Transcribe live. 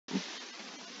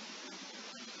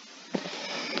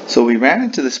So we ran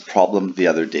into this problem the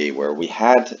other day where we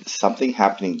had something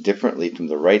happening differently from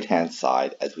the right-hand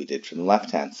side as we did from the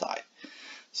left-hand side.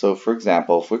 So for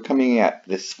example, if we're coming at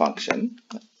this function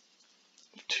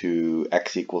to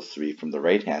x equals 3 from the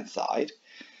right-hand side,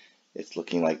 it's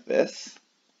looking like this.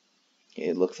 Okay,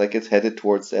 it looks like it's headed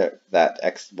towards that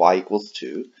y equals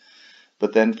 2.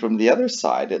 But then from the other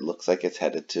side, it looks like it's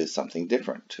headed to something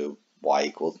different, to y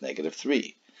equals negative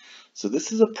 3. So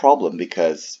this is a problem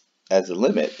because as a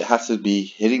limit, it has to be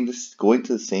hitting this, going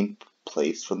to the same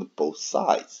place from both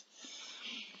sides.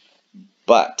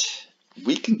 But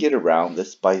we can get around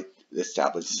this by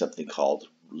establishing something called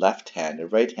left-hand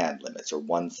and right-hand limits, or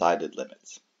one-sided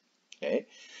limits. Okay,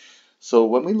 so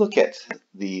when we look at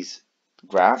these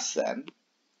graphs, then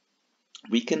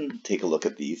we can take a look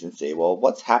at these and say, well,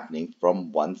 what's happening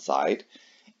from one side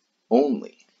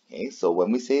only? Okay, so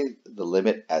when we say the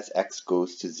limit as x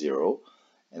goes to 0,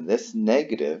 and this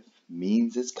negative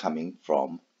means it's coming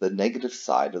from the negative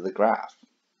side of the graph.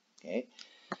 Okay,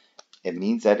 it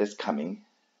means that it's coming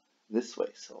this way.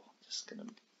 So I'm just going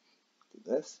to do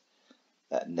this.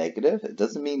 That negative, it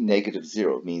doesn't mean negative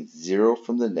 0. It means 0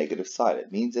 from the negative side.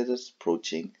 It means it is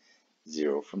approaching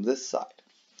 0 from this side.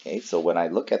 Okay, so when I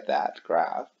look at that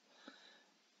graph,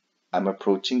 I'm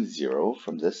approaching 0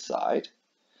 from this side.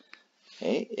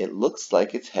 Okay, it looks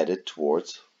like it's headed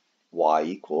towards y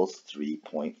equals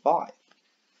 3.5.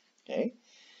 Okay,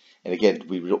 and again,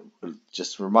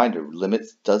 just a reminder,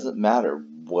 limits doesn't matter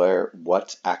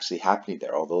what's actually happening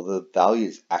there. Although the value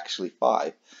is actually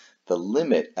 5, the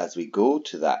limit as we go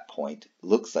to that point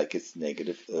looks like it's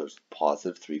negative or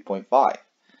positive 3.5.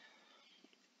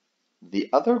 The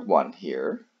other one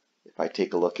here, if I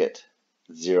take a look at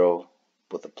 0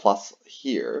 with a plus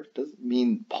here, doesn't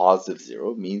mean positive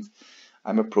 0. It means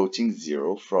I'm approaching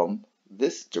 0 from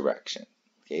this direction.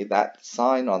 Okay, that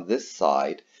sign on this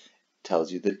side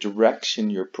tells you the direction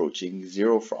you're approaching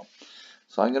 0 from.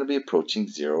 So I'm going to be approaching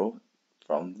 0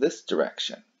 from this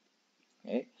direction.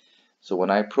 Okay, so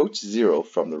when I approach 0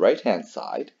 from the right-hand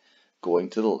side, going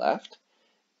to the left,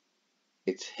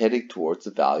 it's heading towards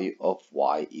the value of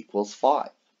y equals 5.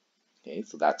 Okay,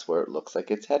 so that's where it looks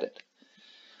like it's headed.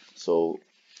 So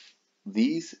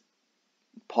these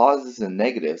positives and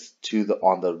negatives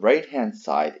on the right-hand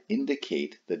side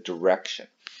indicate the direction.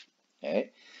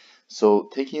 Okay, so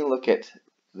taking a look at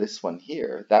this one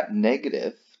here, that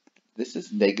negative, this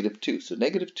is negative 2. So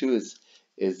negative 2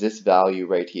 is this value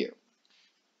right here.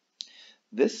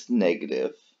 This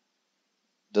negative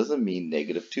doesn't mean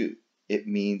negative 2. It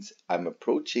means I'm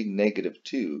approaching negative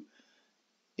 2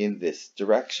 in this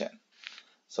direction.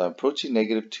 So I'm approaching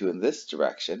negative 2 in this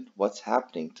direction. What's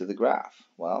happening to the graph?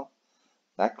 Well,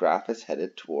 that graph is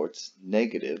headed towards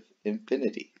negative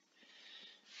infinity.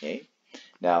 Okay.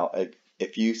 Now,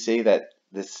 if you say that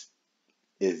this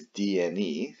is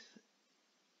DNE,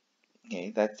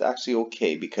 okay, that's actually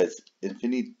okay because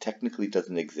infinity technically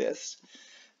doesn't exist.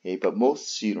 Okay, but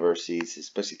most universities,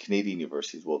 especially Canadian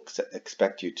universities, will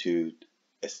expect you to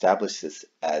establish this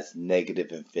as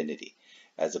negative infinity,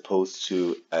 as opposed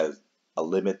to a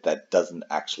limit that doesn't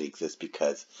actually exist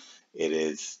because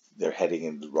they're heading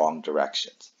in the wrong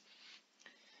directions.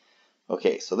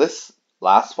 Okay, so this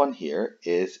last one here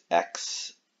is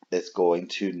x is going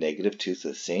to negative 2. So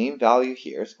the same value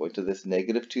here is going to this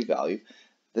negative 2 value.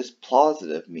 This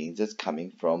positive means it's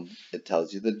coming from, it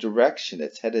tells you the direction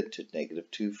it's headed to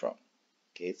negative 2 from.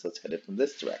 Okay, so it's headed from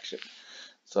this direction.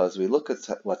 So as we look at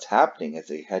what's happening as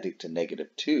they're heading to negative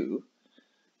 2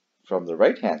 from the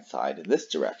right-hand side in this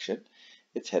direction,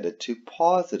 it's headed to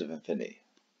positive infinity.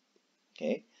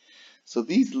 Okay, so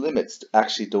these limits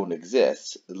actually don't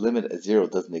exist. The limit at 0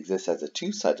 doesn't exist as a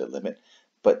two-sided limit,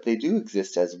 but they do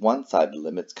exist as one-sided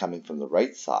limits coming from the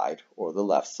right side or the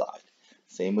left side.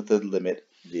 Same with the limit,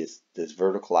 this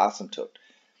vertical asymptote.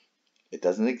 It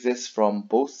doesn't exist from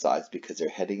both sides because they're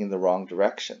heading in the wrong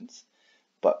directions.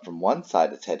 But from one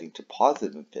side it's heading to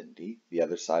positive infinity, the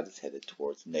other side is headed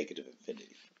towards negative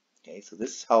infinity. Okay, so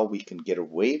this is how we can get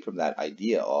away from that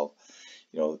idea of,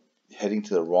 heading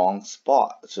to the wrong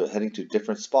spot, so heading to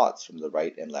different spots from the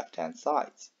right and left hand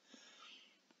sides.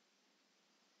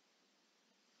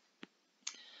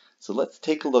 So let's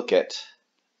take a look at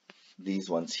these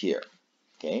ones here.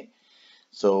 Okay,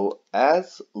 so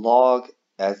as log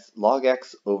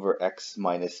x over x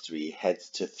minus 3 heads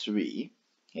to 3,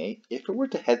 okay, if it were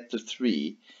to head to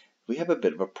 3, we have a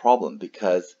bit of a problem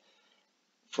because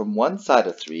from one side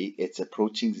of 3, it's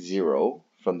approaching 0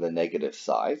 from the negative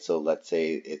side. So let's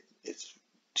say it's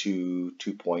 2,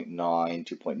 2.9,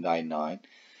 2.99.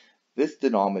 This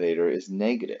denominator is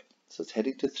negative. So it's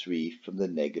heading to 3 from the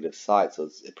negative side. So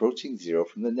it's approaching 0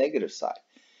 from the negative side.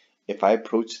 if I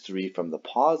approach 3 from the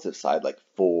positive side, like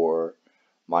 4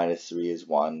 minus 3 is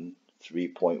 1,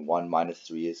 3.1 minus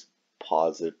 3 is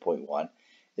positive 0.1,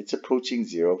 it's approaching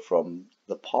 0 from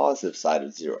the positive side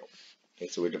of 0. Okay,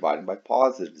 so we're dividing by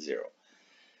positive 0.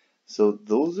 So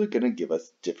those are going to give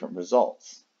us different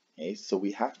results. Okay, so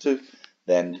we have to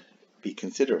then be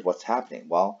considerate of what's happening.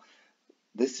 Well,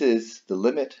 this is the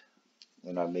limit,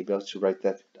 and maybe I should write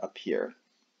that up here.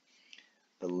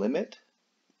 The limit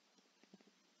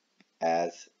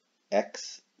as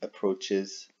x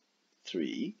approaches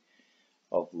 3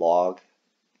 of log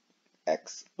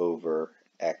x over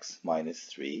x minus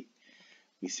 3,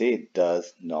 we say it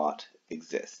does not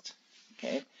exist.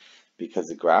 Okay, because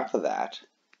the graph of that,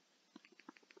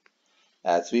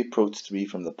 as we approach 3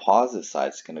 from the positive side,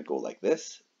 it's going to go like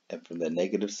this, and from the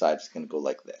negative side, it's going to go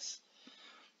like this.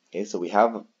 Okay, so we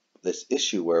have this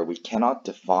issue where we cannot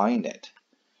define it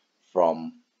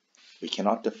from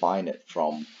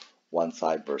one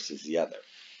side versus the other.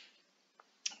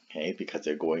 Okay, because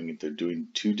they're doing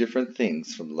two different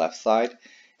things from the left side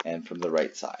and from the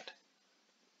right side.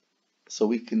 So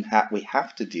we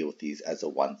have to deal with these as a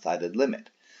one-sided limit.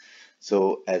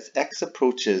 So as x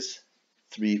approaches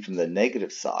 3 from the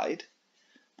negative side,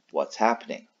 what's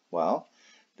happening? Well,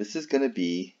 this is going to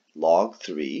be log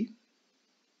 3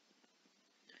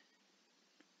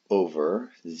 over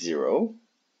 0,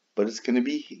 but it's going to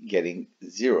be getting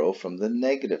 0 from the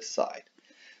negative side.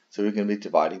 So we're going to be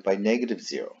dividing by negative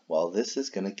 0. Well, this is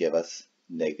going to give us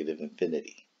negative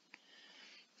infinity.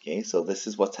 Okay, so this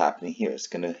is what's happening here. It's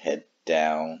going to head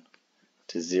down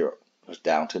to 0, or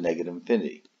down to negative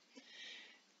infinity.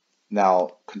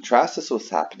 Now, contrast this with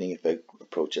what's happening if I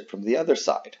approach it from the other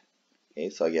side. Okay,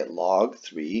 so I get log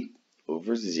 3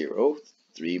 over 0.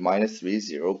 3 minus 3 is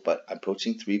 0, but I'm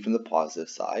approaching 3 from the positive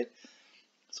side,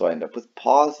 so I end up with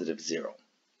positive 0.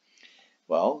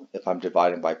 Well, if I'm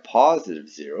dividing by positive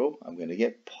 0, I'm going to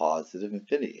get positive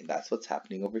infinity, and that's what's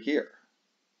happening over here.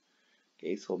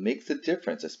 Okay, so it makes a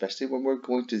difference, especially when we're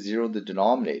going to 0 the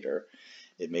denominator.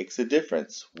 It makes a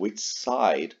difference which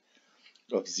side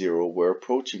of 0 we're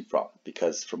approaching from,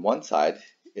 because from one side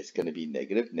it's going to be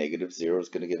negative. Negative 0 is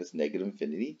going to give us negative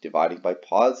infinity. Dividing by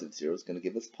positive 0 is going to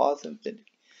give us positive infinity.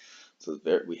 So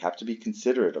we have to be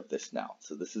considerate of this now.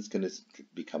 So this is going to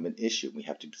become an issue. We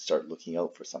have to start looking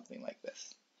out for something like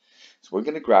this. So we're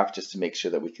going to graph just to make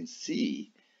sure that we can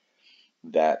see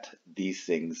that these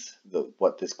things,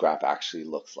 what this graph actually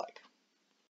looks like.